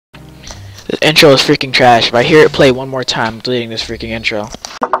This intro is freaking trash. If I hear it play one more time, I'm deleting this freaking intro.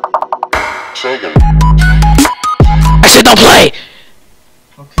 I said don't play!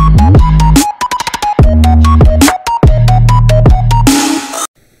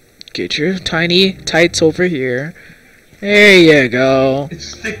 Get your tiny tights over here. There you go.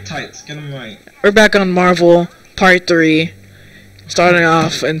 It's thick tights, get them right. We're back on Marvel Part 3. Starting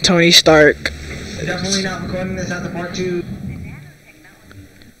off in Tony Stark. We're definitely not recording this after Part 2.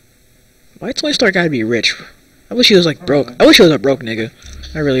 Why Tony Stark gotta be rich? I wish he was like broke. I wish he was a broke nigga.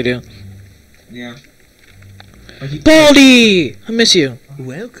 I really do. Yeah. Baldy! I miss you.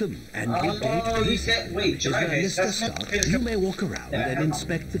 Welcome and good day to you said, wait, Jarvis, that's not... You may walk around and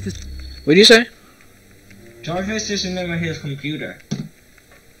inspect the What do you say? Jarvis isn't in his computer.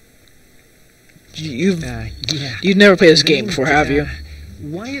 You've yeah. never played this game before, have you?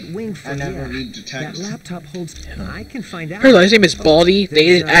 Wyatt I never read the that text. laptop holds. I can find out. His name is Baldy.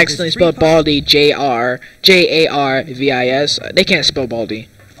 They accidentally spelled Baldy J-A-R-V-I-S. They can't spell Baldy.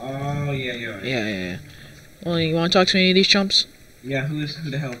 Oh, yeah, you're right. Yeah. Well, you want to talk to any of these chumps? Yeah, who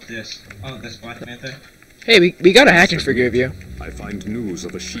the hell is this? Oh, that's Black Panther. Hey, we got a action figure of you. I find news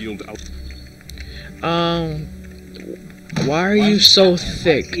of a shield out. Why are you so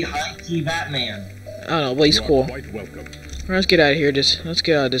thick? High key Batman. I don't know, but he's cool. Quite welcome. Let's get out of here. Let's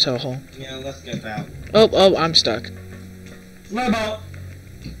get out of this hellhole. Yeah, let's get out. Oh, I'm stuck. Lobo.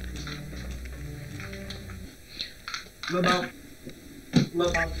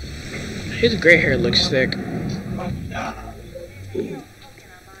 His gray hair looks thick.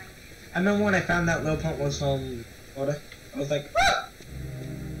 I remember when I found out Lil Pump was from Florida. I was like, ah!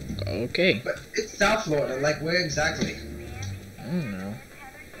 Okay. But it's South Florida. Like, where exactly? I don't know.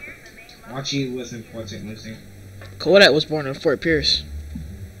 Archie was in Port St. Lucie. Kodak was born in Fort Pierce.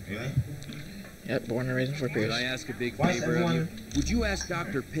 Really? Yep, born and raised in Fort Could Pierce. I ask a big Why is favor of you? everyone- Would you ask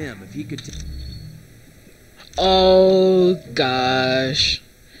Dr. Pym if he could? Oh gosh.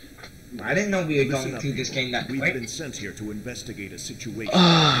 I didn't know we were Listen going up, through this game that We've quick. been sent here to investigate a situation.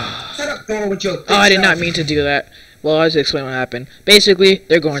 Shut up, Thor, with your Oh, I did big not self. mean to do that. Well, I'll just explain what happened. Basically,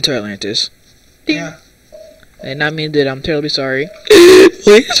 they're going to Atlantis. Ding. Yeah. I did not mean that. I'm terribly sorry.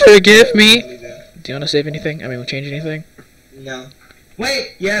 Please forgive me. Really did. Do you want to save anything? I mean, change anything? No.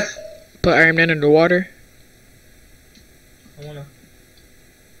 Wait, yes. Put Iron Man underwater? I wanna.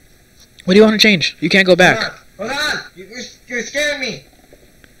 What do you want to change? You can't go back. Hold on. You're scaring me.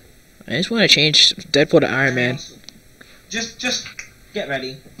 I just want to change Deadpool to Iron Man. Just get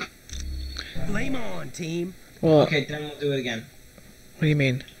ready. Flame on, team. Well, Okay, then we'll do it again. what do you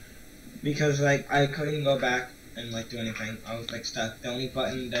mean? Because like I couldn't go back and like do anything. I was like stuck. The only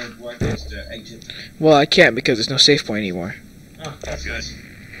button that worked is the exit. Well, I can't because there's no save point anymore. Oh, that's good.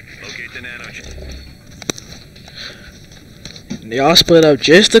 Locate the nanochip. They all split up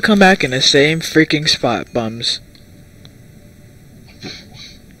just to come back in the same freaking spot, bums.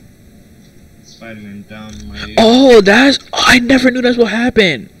 Spider-Man down my. Oh, I never knew that's what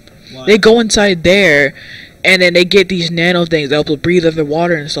happened. What? They go inside there, and then they get these nano things that help to breathe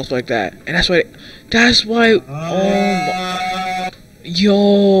underwater and stuff like that. And that's why, oh my,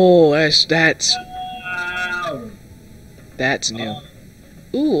 yo, that's new.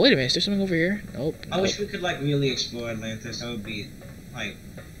 Ooh, wait a minute, is there something over here? Nope. I wish we could like really explore Atlantis. That would be like,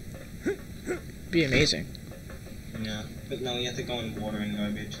 Be amazing. yeah. But no, you have to go in water and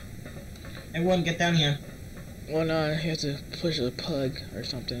garbage. Everyone, get down here. Well, no, you have to push the plug or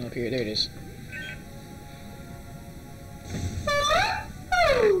something up here. There it is.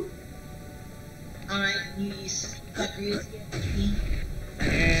 Alright, you suckers.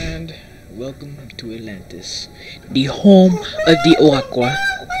 And welcome to Atlantis, the home of the Aqua.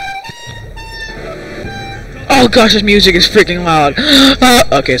 Oh gosh, this music is freaking loud.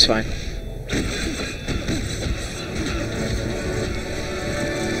 Okay, it's fine.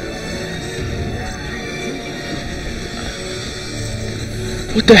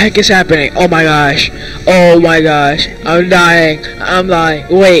 What the heck is happening? Oh my gosh. Oh my gosh. I'm dying. I'm dying.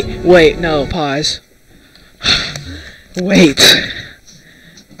 Wait, no, pause. Wait.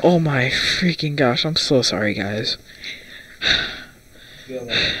 Oh my freaking gosh, I'm so sorry, guys. Hit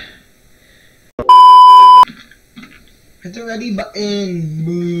the ready button.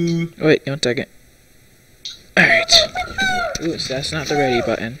 Boo. Wait, one second. Alright. Ooh, so that's not the ready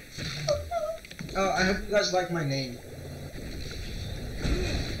button. Oh, I hope you guys like my name.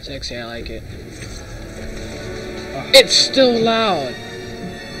 Sexy, I like it. It's still loud.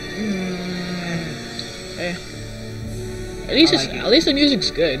 Eh. At least the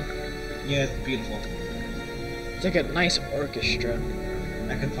music's good. Yeah, it's beautiful. It's like a nice orchestra.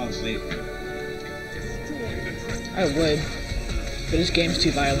 I could fall asleep. I would, but this game's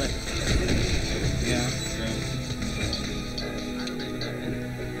too violent. Yeah, true.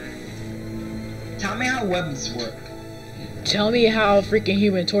 Tell me how webs work. Tell me how freaking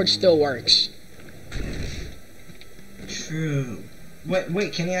Human Torch still works. True.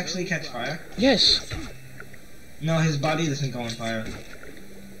 Wait, can he actually catch fire? Yes. No, his body doesn't go on fire.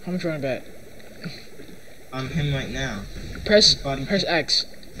 How much you want to bet? I'm him right now. Press Body- X.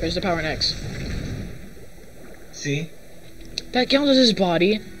 Press the power and X. See? That counts as his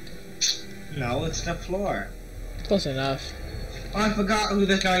body. No, it's the floor. Close enough. Oh, I forgot who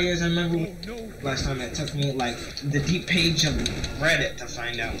this guy is. I remember last time it took me like the deep page of Reddit to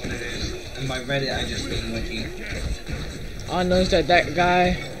find out what it is. And by Reddit, I just mean wiki. All I know is that that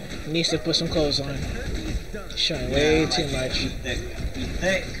guy needs to put some clothes on. He's showing way too much. He's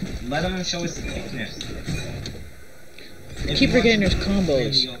thick. Let him show his thickness. Keep forgetting there's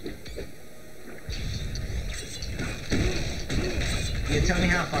combos. Yeah, tell me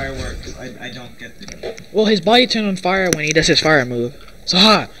how fire works. I don't get it. Well, his body turns on fire when he does his fire move. So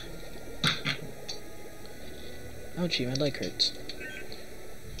hot. Ouchie, my leg hurts.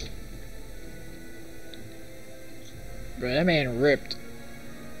 Bro, that man ripped.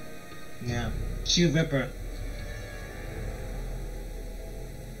 Yeah. Shoe ripper.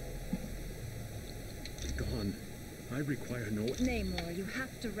 Gone. I require no. Namor, you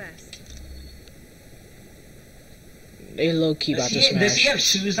have to rest. They low key about to Does he smash. have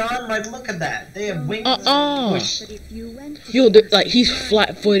shoes on? Like, look at that. They have wings. Push. But if you went to Yo, like he's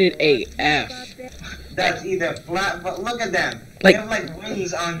flat-footed AF. That's either flat, but look at them. Like- they have like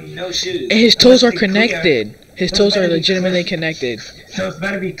wings on no shoes. And his toes It are must be clear. connected. His toes are legitimately connected. So it's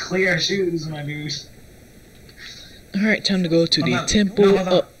better be clear shoes, my dudes. Alright, time to go to the Hold on. temple. No, hold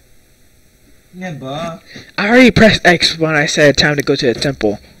on. Oh, Yeah, bro. I already pressed X when I said time to go to the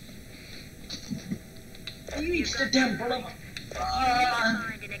temple. Reach the temple.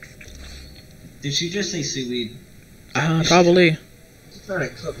 Did she just say seaweed? Probably. Sorry,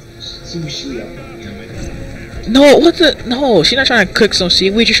 cook sushi. No, what the? No, she's not trying to cook some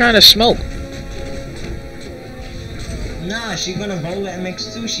seaweed. She's trying to smoke. Nah, she gonna roll it and make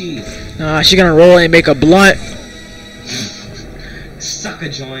sushi. Nah, she's gonna roll it and make a blunt. Suck a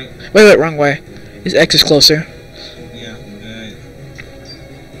joint. Wait, wrong way. His X is closer. Yeah, good.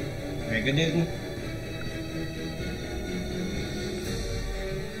 Mega Diggle.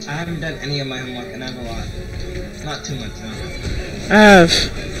 I haven't done any of my homework and I have a lot. Not too much though. I have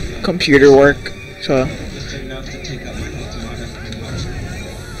computer work, so Just enough to take up my whole tomorrow.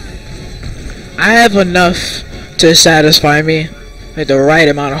 I have enough to satisfy me. Like the right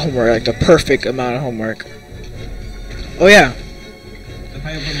amount of homework, like the perfect amount of homework. Oh yeah. If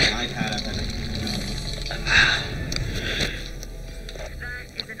I open my iPad,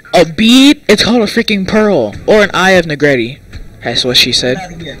 A bead? It's called a freaking pearl. Or an eye of Negretti. That's what she said. Get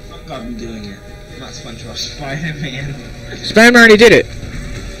out of here. Fuck off, I'm doing it. Not SpongeBob, Spider-Man. Spider-Man already did it.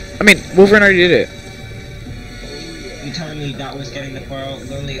 I mean, Wolverine already did it. You telling me that was getting the pearl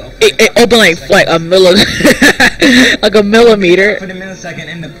literally open? It opened like a like a millimeter. For the millisecond,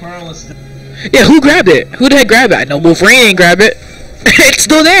 and the pearl was still. Yeah, who grabbed it? Who the heck grabbed it? I know Wolverine ain't grab it. It's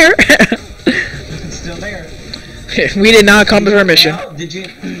still there. It's still there. We did not accomplish our mission. Well, did you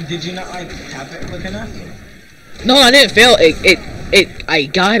not like tap it quick enough? No, I didn't fail. I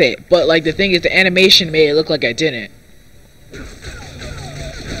got it. But like the thing is, the animation made it look like I didn't.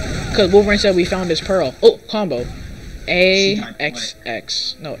 Cause Wolverine said we found this pearl. Oh, combo. A X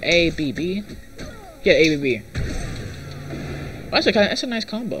X. No, A B B. Yeah, A B B. That's a nice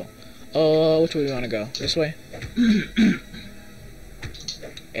combo. Which way do we want to go? This way.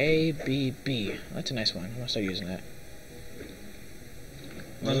 A B B. That's a nice one. I'm gonna start using that.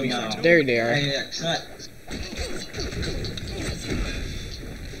 There they are.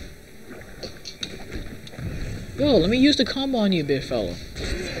 Yo, let me use the combo on you, big fella.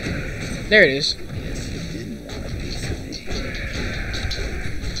 There it is.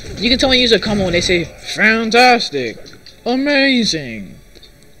 You can tell when you use a combo when they say fantastic, amazing.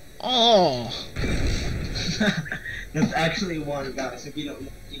 Oh. There's actually one, guys. If you don't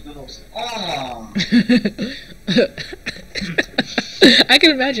know. Oh. I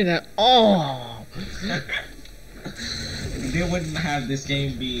can imagine that. Oh. They wouldn't have this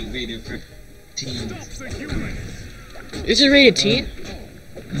game be rated for teens. Is it rated T?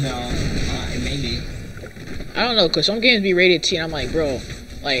 No, maybe. I don't know, cause some games be rated T, and I'm like, bro,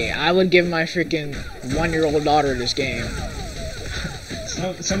 like I would give my freaking 1-year-old daughter this game.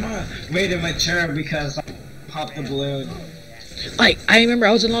 Someone rated mature because I popped the balloon. Like, I remember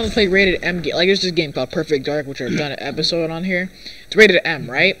I was allowed to play rated M game. Like, there's this game called Perfect Dark, which I've done an episode on here. It's rated M,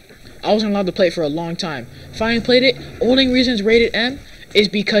 right? I wasn't allowed to play it for a long time. Finally played it. Only reason it's rated M is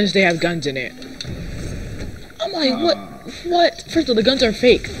because they have guns in it. I'm like, what? What? First of all, the guns are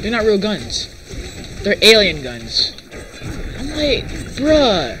fake. They're not real guns. They're alien guns. I'm like,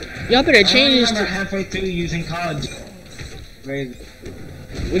 bruh, y'all better change this. I remember halfway through using college. What'd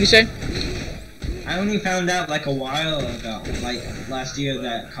you say? I only found out like a while ago, like last year,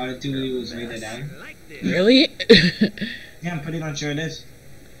 that Call of Duty was rated M. Really? Yeah, I'm pretty much sure it is.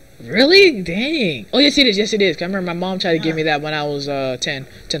 Really? Dang. Oh, yes it is. Yes it is. 'Cause I remember my mom tried to give me that when I was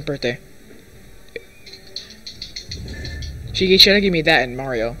 10th birthday. She tried to give me that in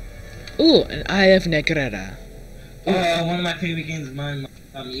Mario. Ooh, an Eye of Negrera. One of my favorite games of mine.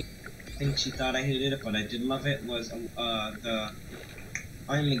 I think she thought I hated it, but I did love it. Was the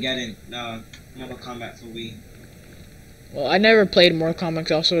Armageddon Mortal Kombat for Wii. Well, I never played Mortal Kombat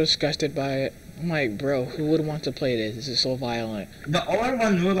 'cause I was so disgusted by it. I'm like, bro, who would want to play this? This is so violent. The old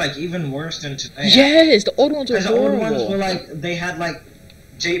ones were like even worse than today. Yes, the old ones were the old horrible. ones were like, they had like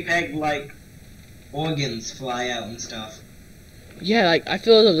JPEG like organs fly out and stuff. Yeah, like I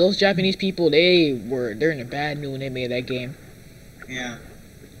feel like those Japanese people, they're in a bad mood when they made that game. Yeah.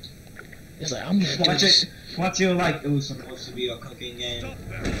 It's like, I'm gonna do this. Watch it like it was supposed to be a cooking game.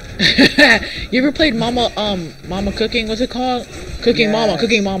 You ever played Mama Cooking? What's it called? Cooking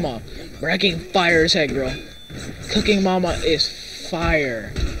Mama. Bro, that game fire as heck, bro. Cooking Mama is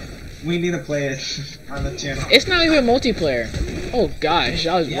fire. We need to play it on the channel. It's not even multiplayer. Oh gosh,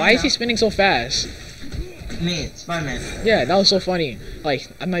 why is he spinning so fast? Me, Spider-Man. Yeah, that was so funny. Like,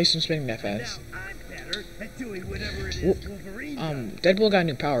 I'm not used to spinning that fast. Deadpool got a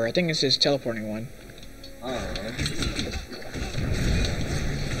new power. I think it's his teleporting one. Oh.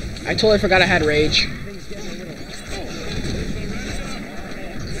 I totally forgot I had rage.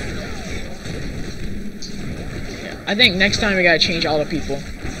 I think next time we gotta change all the people.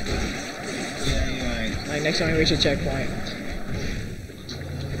 Yeah, you're right. Like next time we reach a checkpoint.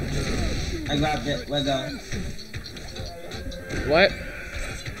 I grabbed it, let go. What?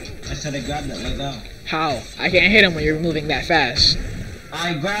 I said I grabbed it, let go. How? I can't hit him when you're moving that fast.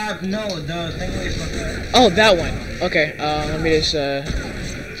 I grabbed, no, the thing was from there. Oh, that one. Okay, let me just,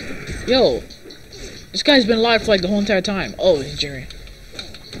 yo. This guy's been alive for like the whole entire time. Oh, it's Jimmy.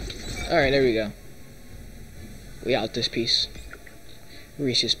 Alright, there we go. We out this piece.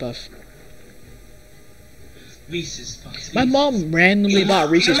 Reese's Puff. Reese's Puffs. My mom randomly bought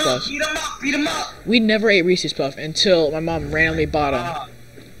Reese's Puffs. Beat him up, beat him up! We never ate Reese's Puff until my mom randomly bought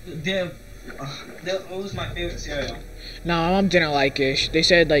them. It was my favorite cereal. No, my mom didn't like it. They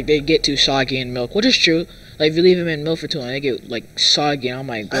said like they get too soggy in milk, which is true. Like if you leave them in milk for too long, they get like soggy. And I'm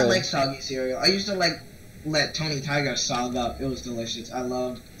like, bro. I like soggy cereal. I used to like let Tony Tiger sog up. It was delicious. I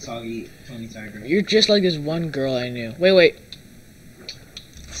love soggy Tony Tiger. You're just like this one girl I knew. Wait.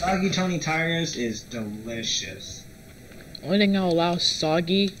 Soggy Tony Tigers is delicious. Only thing I'll allow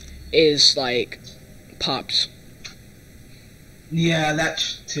soggy is like Pops. Yeah, that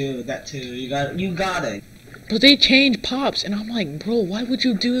too. You got it. But they changed Pops, and I'm like, bro, why would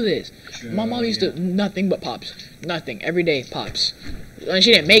you do this? True, My mom used to nothing but Pops, nothing every day Pops. And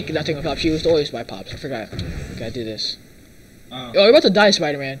she didn't make nothing but Pops. She used to always buy Pops. I forgot. Gotta do this. Oh. You're about to die,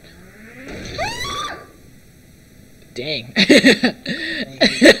 Spider-Man. Dang. Rest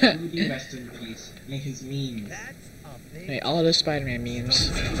in peace. Make his memes. Hey, all the Spider-Man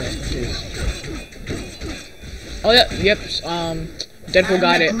memes. Oh yep. Deadpool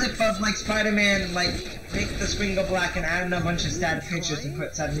got it. Clip of like Spider-Man, like make the screen go black and add in a bunch of sad pictures and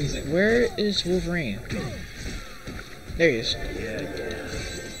put sad music. Where is Wolverine? There he is.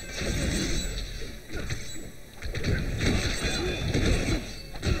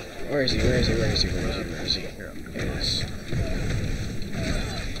 Where is he? There he is.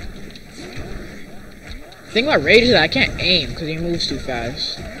 The thing about Rage is that I can't aim because he moves too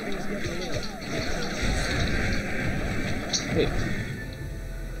fast. Wait.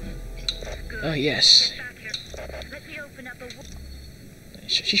 Oh yes.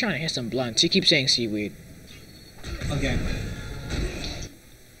 She's trying to hit some blunts. She keeps saying seaweed. Okay.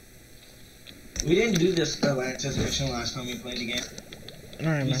 We didn't do this ATLANTIS mission last time we played the game. I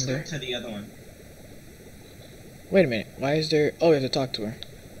don't We remember. skipped to the other one. Wait a minute. Why is there... Oh, we have to talk to her.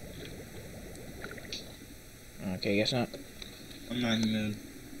 Okay, guess not. I'm not in the mood.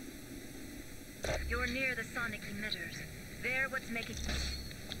 You're near the sonic emitters. They're what's making...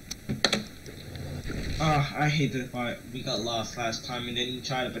 Oh, I hate this part. We got lost last time and then you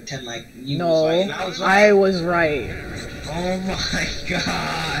try to pretend like you No, was right. And I was right. I was right. Oh my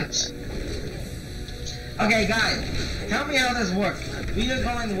gosh. Okay, guys, tell me how this works. We are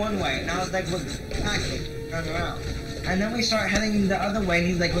going one way, and I was like, look, actually, turn around. And then we start heading the other way, and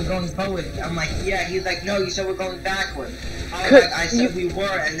he's like, we're going forward. I'm like, yeah. He's like, no, you said we're going backward. I was like, I said we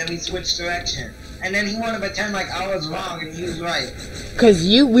were, and then we switched direction. And then he wanted to pretend like I was wrong and he was right. Cause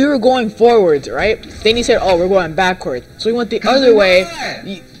we were going forwards, right? Then he said, oh, we're going backwards. So we went the other way.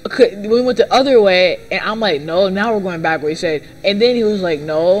 We went the other way, and I'm like, no, now we're going backwards. He said, and then he was like,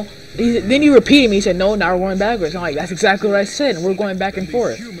 no. Then he repeated me. He said, no, now we're going backwards. I'm like, that's exactly what I said, and we're going back and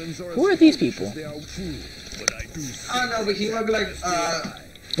forth. Who are these people? I don't know, but he looked like,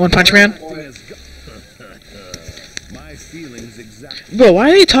 One Punch Man? My feelings exactly. Bro, why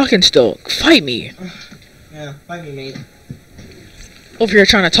are they talking still? Fight me. yeah, fight me, mate. Over here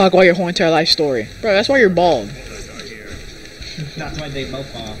trying to talk all your whole entire life story. Bro, that's why you're bald. That's why they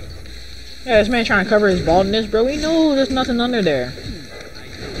both are. Yeah, this man trying to cover his baldness, bro. We know there's nothing under there.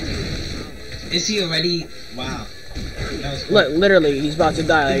 Is he already? Wow. That was cool. Look, literally, he's about to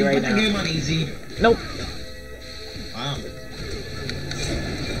die like, right put now. the game on easy? Nope. Wow.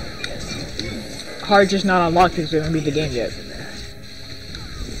 Hard just not unlocked because we haven't beat the game yet.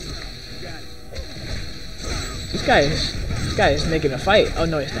 This guy is making a fight. Oh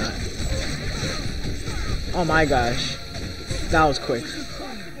no, he's not. Oh my gosh, that was quick.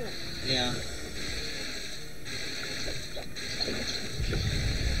 Yeah.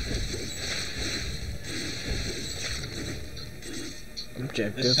 The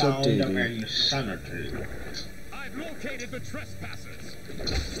Objective sound of updated. insanity. I've located the trespassers.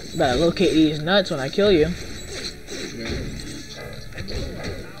 Better locate these nuts when I kill you.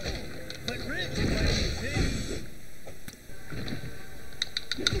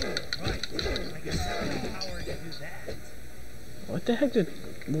 What the heck did...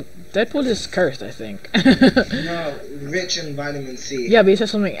 Deadpool is cursed, I think. No, rich in vitamin C. Yeah, but he said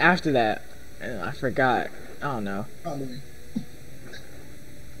something after that. And I forgot. I don't know. Probably.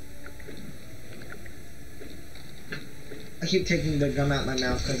 I keep taking the gum out my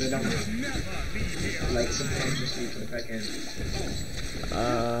mouth because I don't like subconsciously put it back in.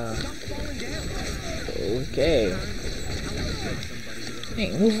 Okay.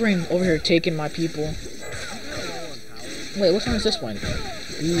 Hey, Wolverine over here taking my people. Wait, what one is this one?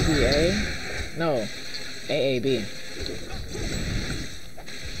 EBA? No. AAB.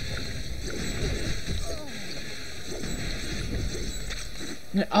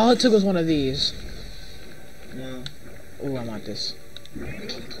 All it took was one of these. No. Ooh, I want this.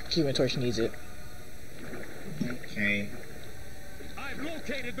 Human Torch needs it. Okay. I've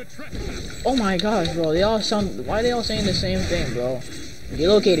located the trespassers. Oh my gosh, bro. They all sound... Why are they all saying the same thing, bro? You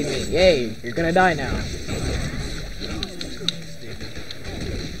located me. Yay. You're gonna die now.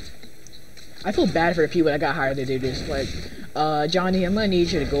 I feel bad for the people that got hired to do this. Like, Johnny, I'm gonna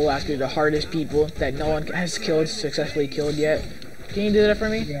need you to go after the hardest people that no one has successfully killed yet. Can you do that for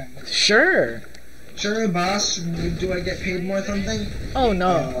me? Yeah. Sure. Sure, boss. Do I get paid more or something? Oh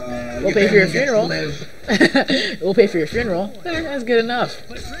no. We'll pay for your funeral. We'll pay for your funeral. That's good enough.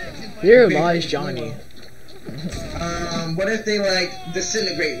 Here lies Johnny. What if they like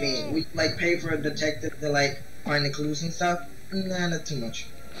disintegrate me? We like pay for a detective to like find the clues and stuff? Nah, not too much.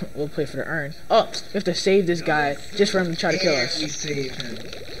 We'll pay for the urn. Oh, we have to save this guy just for him to try to kill us. We save him.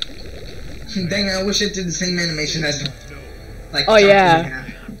 Dang, I wish it did the same animation as like. Oh yeah.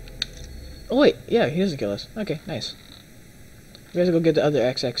 Oh wait, yeah, he doesn't kill us. Okay, nice. We have to go get the other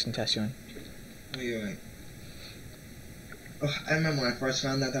XX and test you in. Oh, you're right. Oh, I remember when I first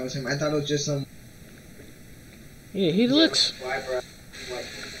found out that was him. I thought it was just some. Yeah, he looks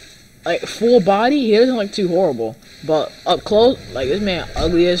like full body. He doesn't look too horrible, but up close, like this man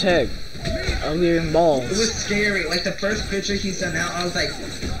ugly as heck, uglier than balls. It was scary. Like the first picture he sent out, I was like,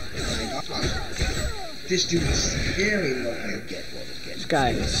 oh my god, this dude is scary looking. This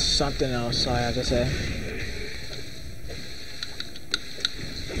guy is something else. I have to say.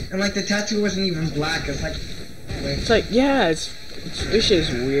 And like the tattoo wasn't even black. It's like. It's like yeah, this shit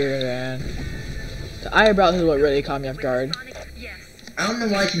is weird, man. The eyebrows is what really caught me off guard. I don't know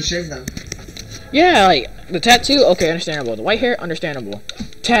why he shaved them. Yeah, like the tattoo, okay, understandable. The white hair, understandable.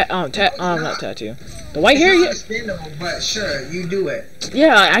 Not tattoo. The white hair, yeah. Understandable, but sure, you do it.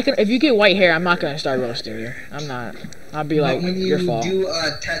 Yeah, I can. If you get white hair, I'm not gonna start roasting you. I'm not. I'll be like, when your fault. you do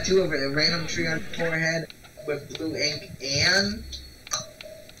a tattoo of a random tree on your forehead with blue ink and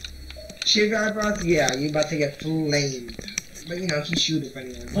shave your eyebrows, yeah, you're about to get flamed. But you know, he shoot if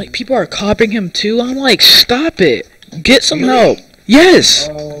anyone. Like people are copying him too. I'm like, stop it. Get some help. Yes.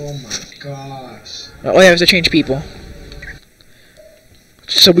 Oh my gosh. Oh yeah, we have to change people.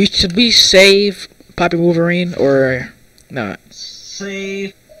 So should we save Poppy Wolverine or not?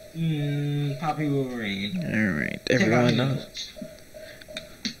 Save Poppy Wolverine. All right, everyone knows.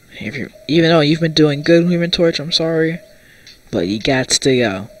 Even though you've been doing good, Human Torch, I'm sorry, but you got to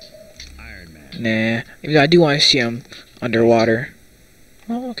go. Iron Man. Nah, even though I do want to see him underwater.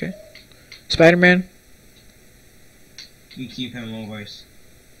 Oh, okay. Spider-Man. You keep him always.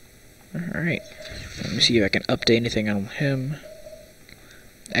 Alright. Let me see if I can update anything on him.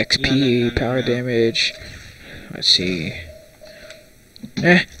 XP, power damage. Let's see.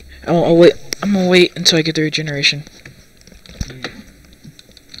 I'm gonna wait until I get the regeneration.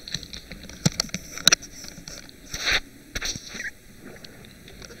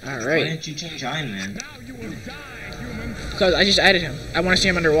 Alright. Why didn't you change Iron Man? Now you will die, human. Because I just added him. I want to see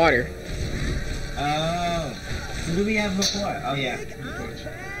him underwater. Oh. Who do we have before? Oh, yeah.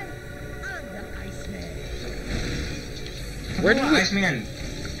 Where did we... Iceman.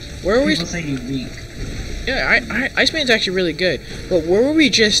 Where were we... People say he's weak. Yeah, Iceman's actually really good. But where were we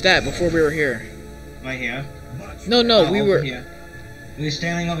just at before we were here? Right here. No, we over were... here. We were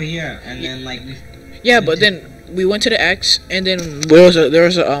standing over here, and then, like... Yeah, but then we went to the X, and then there was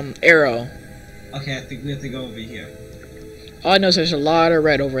a arrow. Okay, I think we have to go over here. All I know is there's a lot of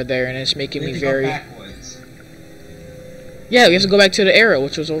red over there, and it's making me very... Go backwards. Yeah, we have to go back to the arrow,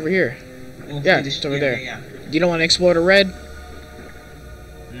 which was over here. We'll Yeah, finish- it's over there. Yeah. You don't want to explore the red?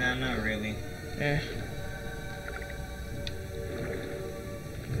 No, not really. Yeah.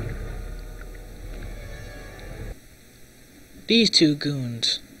 These two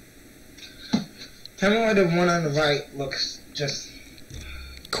goons. Tell me why the one on the right looks just...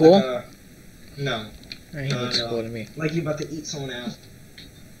 Cool? No. He looks cool to me. Like you're about to eat someone else.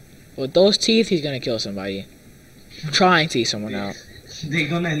 With those teeth, he's gonna kill somebody. Trying to eat someone out. They're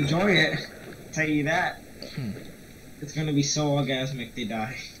gonna enjoy it. Tell you that. Hmm. It's gonna be so orgasmic they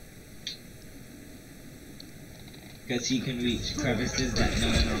die. Because he can reach crevices that no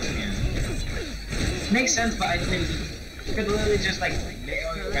one else can. Makes sense, but I think you could literally just like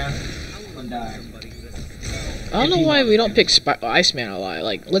nail your around and die. I don't know why we don't pick Iceman a lot.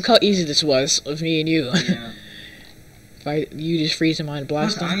 Like, look how easy this was with me and you. Yeah. You just freeze him and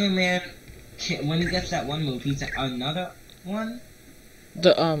blast Plus, him. Iron Man, when he gets that one move, he's another one?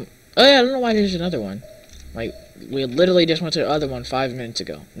 Oh yeah, I don't know why there's another one. Like, we literally just went to the other one 5 minutes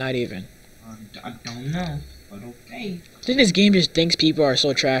ago. Not even. I don't know, but okay. I think this game just thinks people are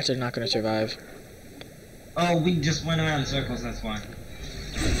so trash they're not gonna survive. Oh, we just went around in circles, that's why.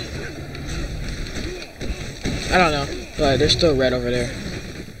 I don't know, but there's still red over there.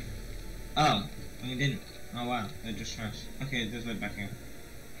 Oh, we didn't. Oh wow, they're just trash. Okay, there's red back here.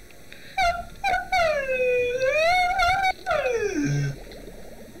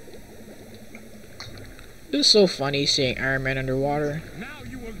 It was so funny seeing Iron Man underwater. Now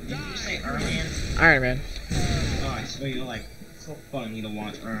you will Did you die. say Iron Man? Iron Man. Oh, I swear you're like so funny to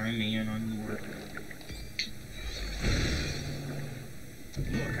watch Iron Man on your...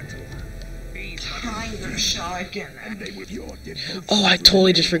 Look at them. These Tiger shark and they with your dead folks. Oh, I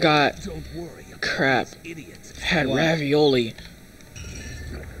totally just forgot. Don't worry about Crap. these idiots. I had What? ravioli.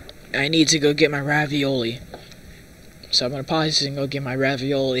 I need to go get my ravioli. So I'm gonna pause this and go get my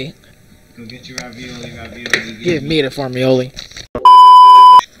ravioli. Go get your ravioli. Give me the formioli.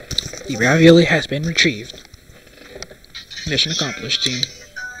 The ravioli has been retrieved. Mission accomplished, team.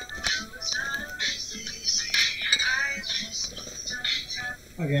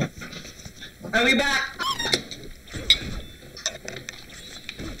 Okay. Are we back?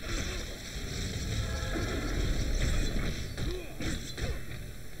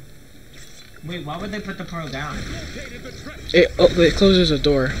 Wait, why would they put the pearl down? Located the trap. It closes the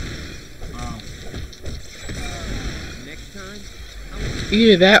door. Oh. Next time,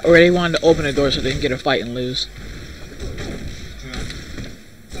 Either that or they wanted to open the door so they can get a fight and lose.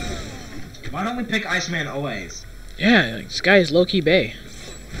 Why don't we pick Iceman always? Yeah, like, this guy is low-key bae.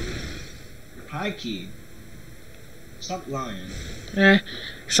 High key. Stop lying.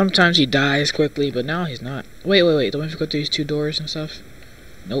 Sometimes he dies quickly, but now he's not. Wait. Don't we have to go through these two doors and stuff?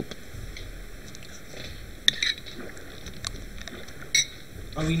 Nope.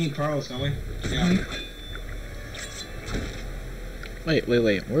 Oh, we need pearls, don't we? Yeah. Wait. Where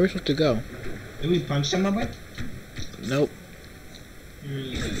are we supposed to go? Did we punch some of it? Nope.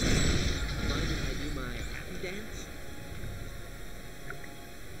 mind if I do my happy dance?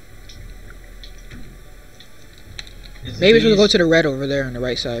 Maybe we're supposed to go to the red over there on the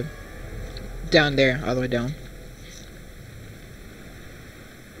right side. Down there, all the way down.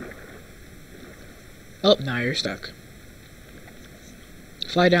 Oh, now you're stuck.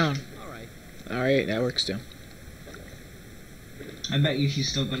 Fly down. Alright. Alright, that works too. I bet you he's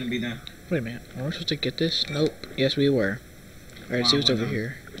still gonna be there. Wait a minute, were we supposed to get this? Nope. Yes, we were. Alright, see what's over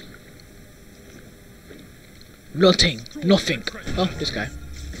here. Nothing. Oh, this guy.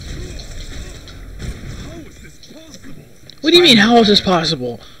 What do you mean, how is this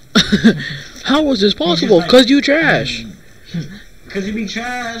possible? How is this possible? like, Cause you trash. Cause you be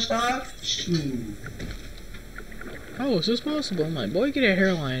trash, dog. Shoot. How is this possible? I'm like, boy, get a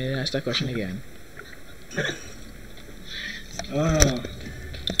hairline and ask that question again.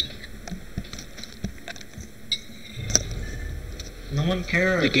 No one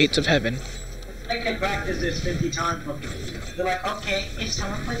cares. The gates of heaven. I can practice this 50 times before. They're like, okay, if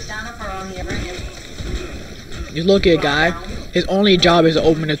someone puts down a pearl here, You look at a guy, his only job is to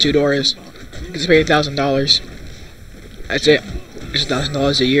open the 2 doors. He gets paid $1,000. That's it. Just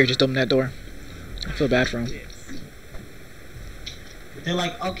 $1,000 a year, just open that door. I feel bad for him. they're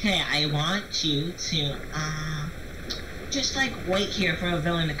like, okay, I want you to, just like wait here for a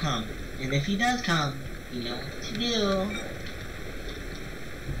villain to come. And if he does come, you know what to do.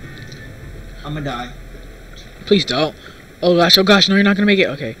 I'm gonna die. Please don't. Oh gosh, no, you're not gonna make it.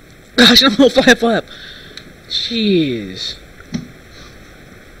 Okay. Gosh, no, flap. Jeez.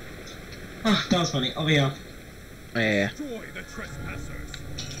 Oh, that was funny. Over here. Yeah. Destroy the trespassers.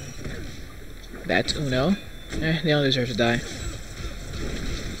 That's Uno. They don't deserve to die.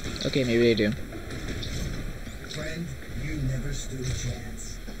 Okay, maybe they do. Friend, you never stood a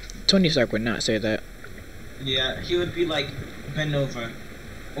chance. Tony Stark would not say that. Yeah, he would be like, bend over.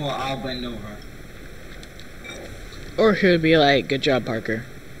 Or I'll bend over. Or he would be like, good job, Parker.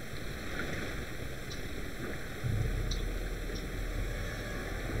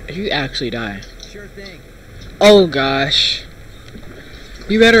 If you actually die. Sure thing. Oh gosh.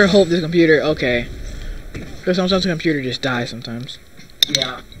 You better hope this computer, okay. Because sometimes the computer just dies sometimes.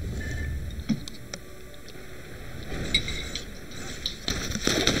 Yeah.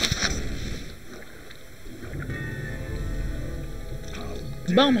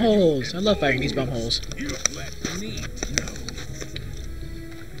 Bum holes! I love fighting these bum holes. You let me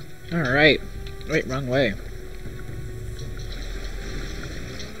know. Alright. Wait, wrong way.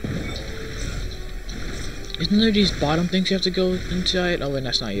 Isn't there these bottom things you have to go inside? Oh wait,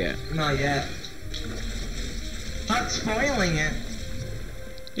 that's not yet. Not yet. Stop spoiling it.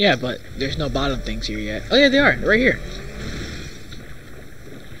 Yeah, but there's no bottom things here yet. Oh yeah, they are. They're right here.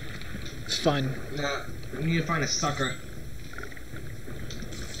 It's fun. Nah, we need to find a sucker.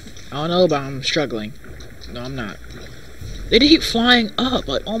 I don't know, but I'm struggling. No, I'm not. They keep flying up.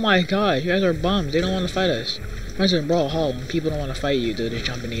 Like, oh my god, you guys are bums. They don't want to fight us. Imagine in Brawl Hall when people don't want to fight you, they just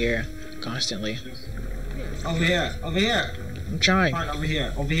jump in the air constantly. Over here. Over here. I'm trying. Fine, over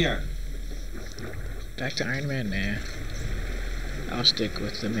here. Over here. Back to Iron Man, nah. I'll stick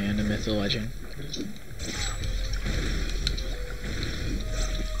with the man, the myth, the legend.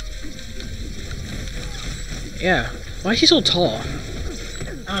 Yeah. Why is he so tall?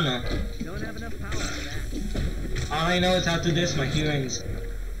 I don't know. Don't have enough power for that. All I know is after this, my hearing's...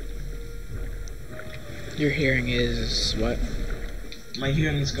 Your hearing is what? My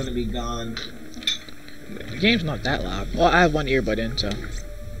hearing's gonna be gone. The game's not that loud. Well, I have one earbud in, so.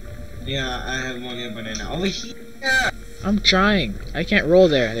 Yeah, I have one earbud in now. Over here! I'm trying. I can't roll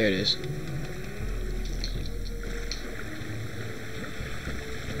there. There it is.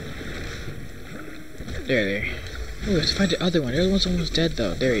 There. Oh, we have to find the other one. The other one's almost dead,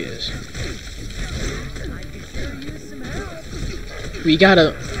 though. There he is. I could sure use some help. We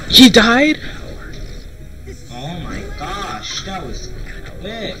gotta... He died? Oh my gosh, that was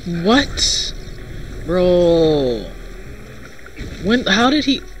quick. What? Bro. When? How did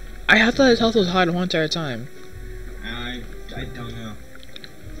he... I thought his health was high the whole entire time. I don't know.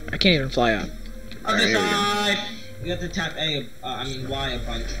 I can't even fly up. Other Alright, here we go. side! You have to tap Y a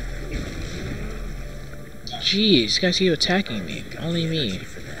bunch. Jeez, this guys keep attacking me. Only me.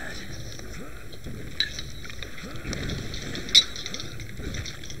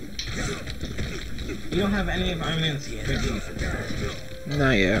 You don't have any of Iron Man's goodies.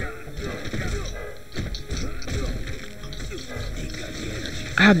 Not yet.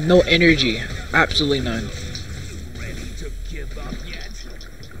 I have no energy. Absolutely none. Ready to give up yet?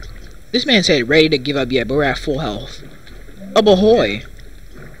 This man said ready to give up yet, but we're at full health. Oh boy.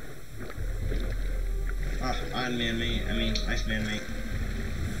 Iron Man mate. I mean, Iceman mate.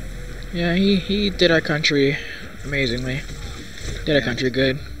 Yeah, he did our country amazingly. Did our country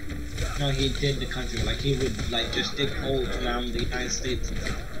good. No, he did the country. Like, he would, like, just dig holes around the United States.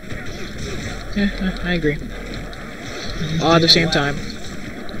 Yeah, I agree. All at the same time.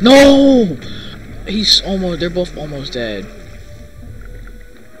 No! They're both almost dead.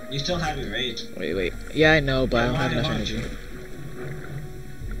 You still have your rage. Wait. Yeah, I know, but I don't have enough energy.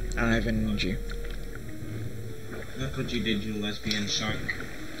 I don't have energy. Look what you did, you lesbian shark.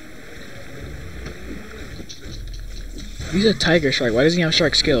 He's a tiger shark. Why doesn't he have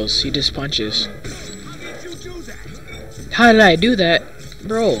shark skills? He just punches. How did you do that? How did I do that?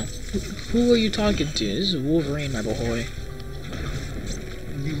 Bro, who are you talking to? This is Wolverine, my boy.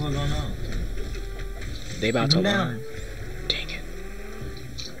 People don't know. They about to No. learn. Dang it.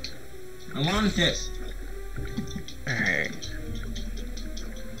 I want this. Alright.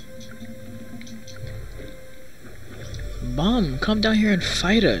 Mom, come down here and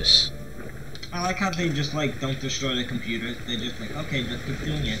fight us. I like how they just like don't destroy the computers. They just like, okay, just keep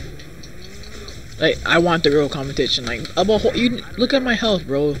doing it. Like, I want the real competition. Like, you look at my health,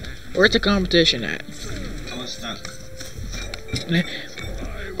 bro. Where's the competition at? I was stuck.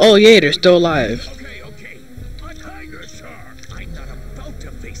 Oh yeah, they're still alive. Okay, okay. A tiger shark. I'm not about to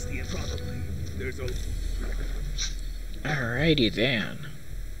face the probably. There's a Alrighty then.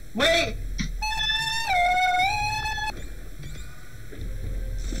 Wait!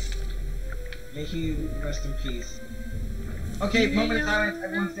 May he rest in peace. Okay, moment of silence.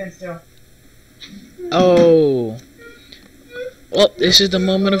 Everyone stand still. Oh. Well, this is the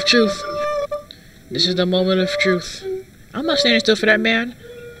moment of truth. This is the moment of truth. I'm not standing still for that man.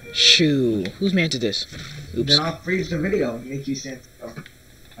 Shoo. Whose man did this? Oops. Then I'll freeze the video and make you stand still.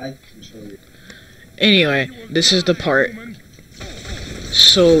 I control you. Anyway, this is the part.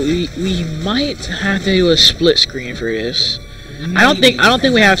 So we might have to do a split screen for this. I don't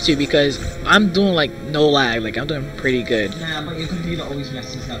think we have to because I'm doing like no lag. Like I'm doing pretty good. Nah, but your computer always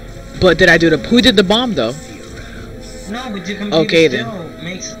messes up. But did I do the? Who did the bomb though? No, but your computer Okay, still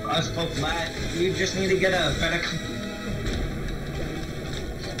makes us both lag. You just need to get a better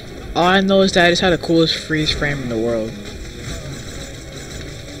All I know is that I just had the coolest freeze frame in the world.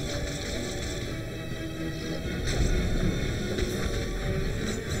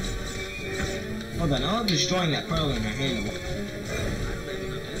 Hold on, I'm destroying that pearl in your hand.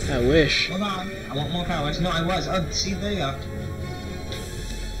 I wish. Hold on, I want more powers. No, I was. Oh, see, there you go.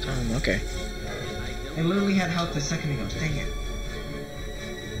 Okay. I literally had health a second ago. Dang it.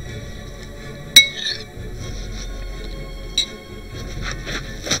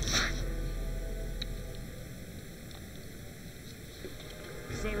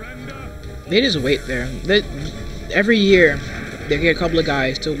 surrender. They just wait there. Every year, they get a couple of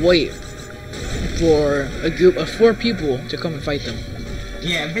guys to wait for a group of 4 people to come and fight them.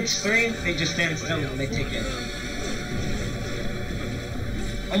 Yeah, if it's 3, they just stand still and they take it.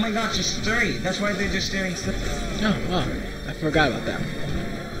 Oh my gosh, it's 3. That's why they're just standing still. Oh, wow. I forgot about that.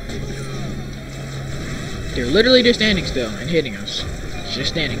 They're literally just standing still and hitting us.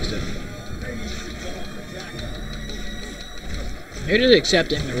 Just standing still. They're just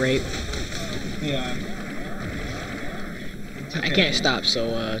accepting the rape. Yeah. I can't stop,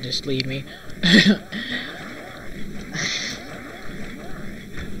 so just leave me.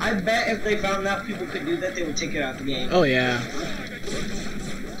 I bet if they found out people could do that, they would take it out the game. Oh yeah.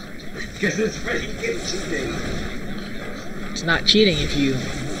 Because it's pretty good cheating. It's not cheating if you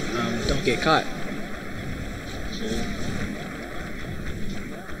don't get caught.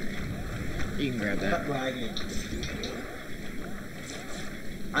 You can grab that. Stop lagging.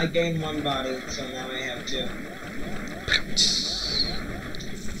 I gained 1 body, so now I have 2.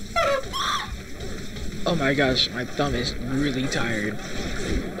 Oh my gosh, my thumb is really tired.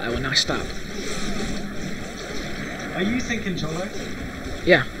 I will not stop. Are you using controller?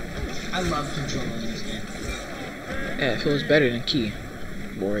 Yeah. I love controller in this game. Yeah, it feels better than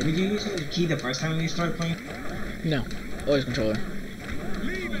keyboard. Were you using the key the first time you started playing? No, always controller.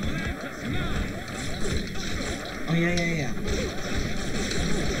 Leave Atlantis now. Oh yeah.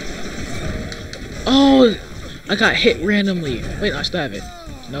 Oh, I got hit randomly. Wait, I still have it.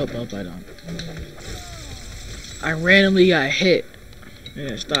 Nope, I don't. I randomly got hit.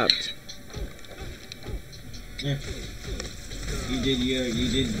 And it stopped. Yeah. You did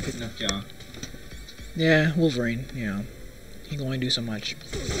a good enough job. Yeah, Wolverine, you know. He can only do so much.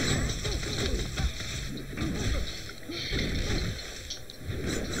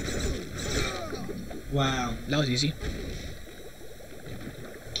 Wow. That was easy.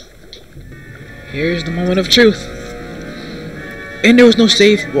 Here's the moment of truth. And there was no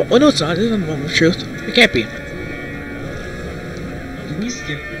save. Well, oh no, it's not. This isn't the moment of truth. It can't be. Did we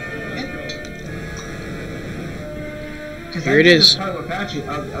skip it? Here it is. Without you.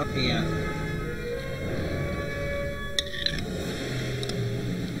 Oh, yeah.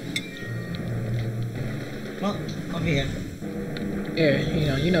 Well, over here.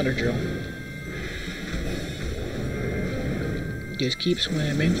 Yeah, you know the drill. Just keep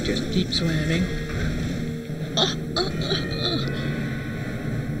swimming. Just keep swimming.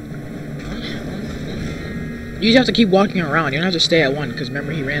 You just have to keep walking around. You don't have to stay at one, because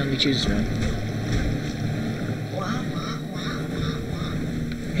remember, he randomly chooses one.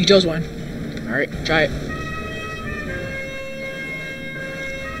 He chose one. Alright, try it.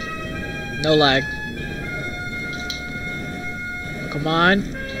 No lag. Come on.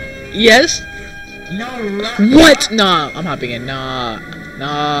 Yes. No lag. What? Nah. I'm hopping in. Nah.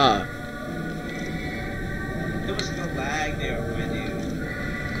 Nah. There was no lag there already.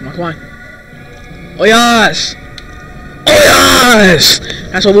 Come on. Come on. Oh yes. Oh yes.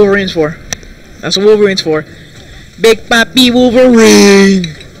 That's what Wolverine's for. That's what Wolverine's for. Big Papi Wolverine.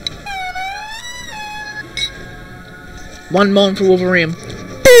 One moan for Wolverine.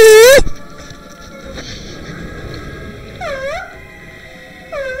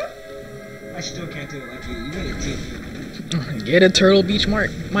 I still can't do it like you. You made it too. Get a Turtle Beach Mike.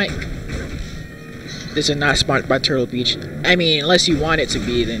 This is not sponsored by Turtle Beach. I mean, unless you want it to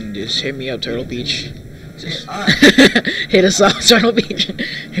be, then just hit me up, Turtle Beach. Just hit us up, Turtle Beach.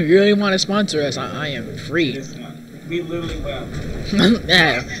 If you really want to sponsor us, I am free. We literally will.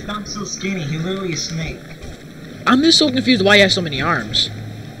 Yeah. I'm so skinny. He literally a snake. I'm just so confused why he has so many arms.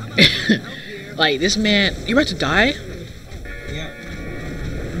 Like, this man... You about to die? Yeah.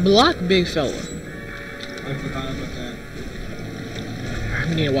 Block, big fella. I forgot about that.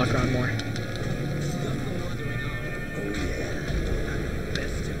 We need to walk around more.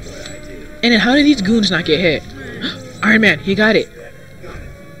 And then how did these goons not get hit? Iron Man, he got it.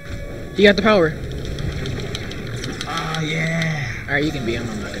 He got the power. Oh, yeah. Alright, you can be him.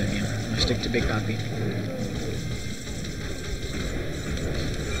 I'm not gonna be him. I'm gonna stick to Big Papi.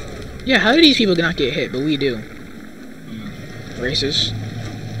 Yeah, how do these people not get hit, but we do? Racist.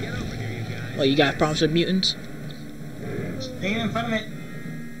 Well, you got problems with mutants? Stay in front of it.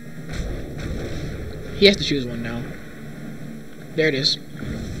 He has to choose one now. There it is.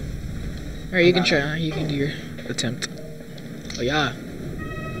 Alright, you can try. You can do your attempt. Oh yeah.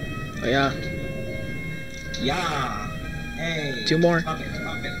 Oh yeah. Yeah. Hey. 2 more. Pop it,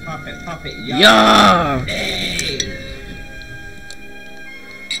 pop it, pop it, pop it. Yeah. Hey.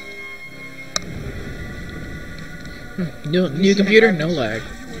 New computer, no lag.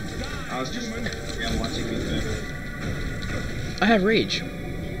 I was just watching it. I have rage.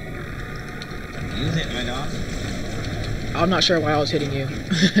 Use it, my dog. I'm not sure why I was hitting you.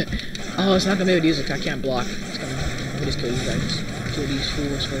 Oh, it's not gonna be able to use it 'cause I can't block. It's gonna, let me just kill you guys. Kill these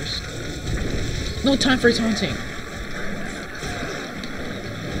fools first. No time for taunting.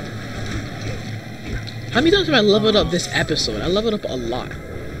 How many times have I leveled up this episode? I leveled up a lot.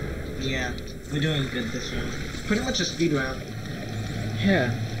 Yeah, we're doing good this round. Pretty much a speed round.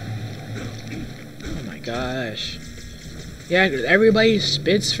 Yeah. Oh my gosh. Yeah, 'cause everybody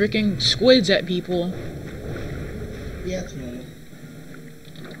spits freaking squids at people. Yeah, it's normal.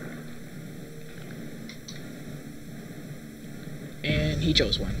 And he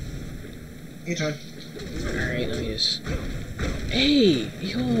chose one. Your turn. Alright, let me just... Hey!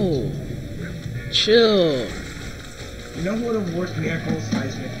 Yo! Chill! You know who would have worked miracles?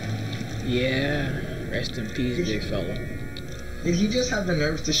 Heisman. Yeah. Rest in peace, big fella. Did he just have the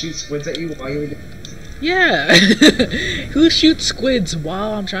nerve to shoot squids at you while you were doing Yeah! Who shoots squids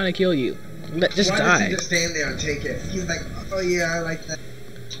while I'm trying to kill you? Just Why die. does he just stand there and take it? He's like, oh yeah, I like that.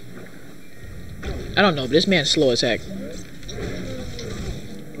 I don't know, but this man's slow as heck.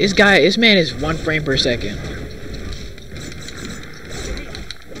 This man is 1 frame per second.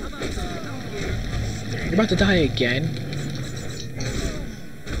 You're about to die again.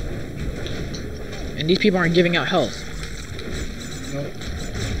 And these people aren't giving out health. Nope.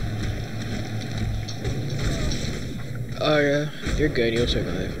 Oh yeah, you're good, you'll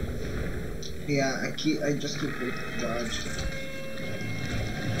survive. Yeah, I just keep dodge.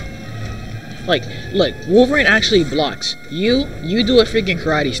 Like, look, Wolverine actually blocks. You do a freaking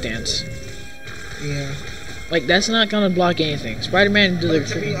karate stance. Yeah. Like, that's not gonna block anything. Spider-Man do the But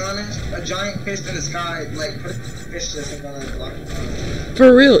to be freaking... honest, a giant fist in the sky, like, put a fist isn't gonna block it.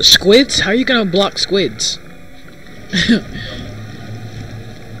 For real, squids? How are you gonna block squids?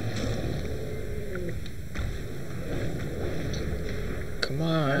 Come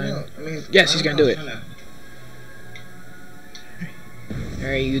on. Yes, he's gonna do it.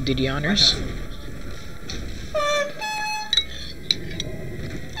 Alright, you did the honors.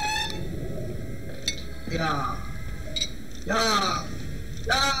 Yeah. Yeah.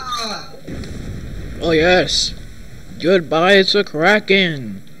 Yeah. Oh yes. Goodbye, it's a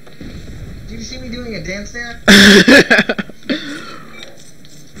Kraken. Did you see me doing a dance there?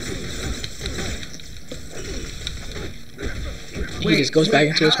 He just goes back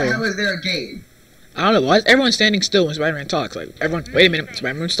into his hole. How is there a gate? I don't know, why is everyone standing still when Spider-Man talks? Like, everyone, wait a minute,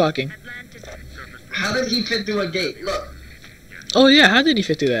 Spider-Man's talking. How did he fit through a gate? Look. Oh yeah, how did he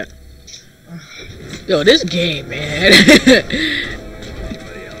fit through that? Yo, this game, man.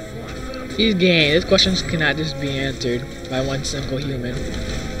 These questions cannot just be answered by one simple human.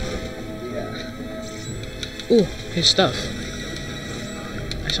 Yeah. Ooh, his stuff.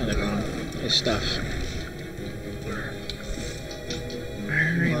 I sounded wrong. His stuff.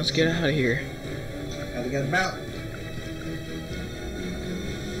 Alright, let's get out of here. Gotta get him out.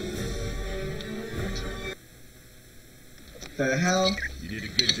 The hell? You did a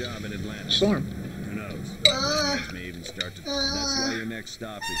good job in Atlantis. Storm. Who knows? Things may even start to. That's why your next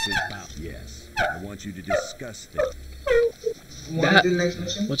stop is his bout. Yes. I want you to discuss this. Want to do the next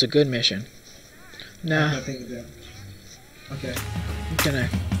mission? What's a good mission? Nah, I think so. Okay. I'm gonna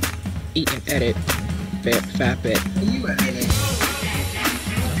eat and edit. Fat bit. You were in it.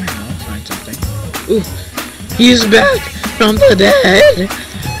 I'll find something. Ooh, he's back from the dead.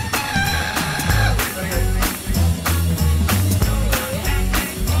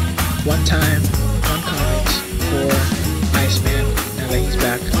 One time, one comics for Iceman. Now that he's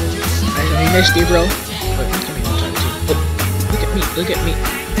back. We missed you, bro. But look at me, I'm trying to see. Look at me, look at me.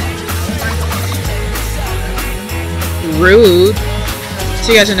 Rude.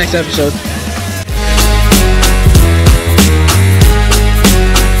 See you guys in the next episode.